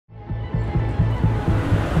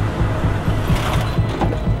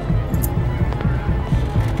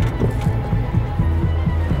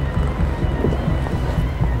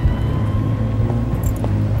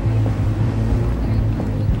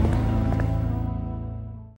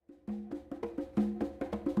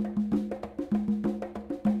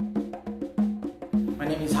My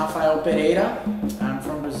name is Rafael Pereira. I'm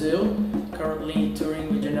from Brazil, currently touring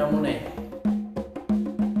with Janelle Monáe.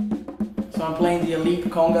 So I'm playing the elite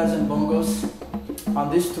Congas and Bongos on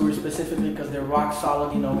this tour specifically because they're rock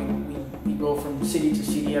solid. You know, we go from city to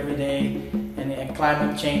city every day, and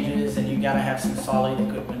climate changes, and you gotta have some solid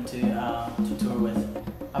equipment to tour with.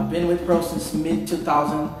 I've been with Pro since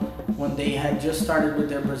mid-2000 when they had just started with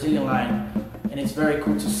their Brazilian line. And it's very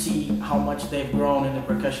cool to see how much they've grown in the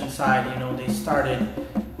percussion side. You know, they started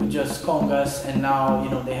with just congas, and now, you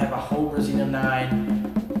know, they have a whole Brazilian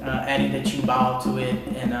line, adding the timbal to it,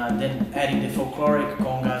 and then adding the folkloric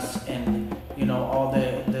congas, and you know, all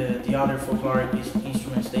the other folkloric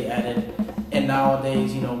instruments they added. And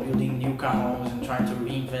nowadays, you know, building new cajons and trying to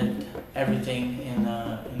reinvent everything in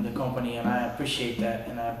the company, and I appreciate that,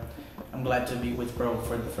 and I'm glad to be with Pro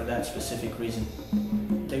for that specific reason.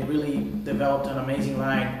 They really developed an amazing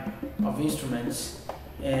line of instruments,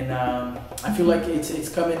 and I feel like it's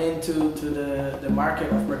coming into the market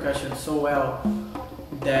of percussion so well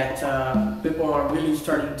that people are really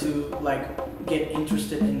starting to get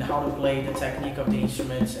interested in how to play the technique of the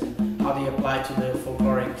instruments and how they apply to the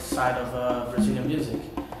folkloric side of Brazilian music,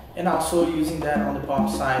 and also using that on the pop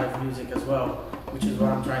side of music as well, which is what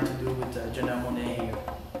I'm trying to do with Janelle Monáe here.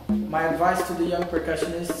 My advice to the young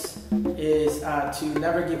percussionists is to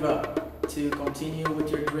never give up, to continue with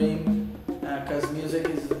your dream, because music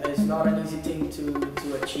is not an easy thing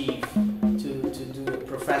to achieve, to do it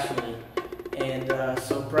professionally. And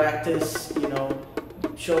so practice, you know,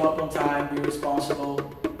 show up on time, be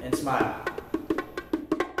responsible, and smile.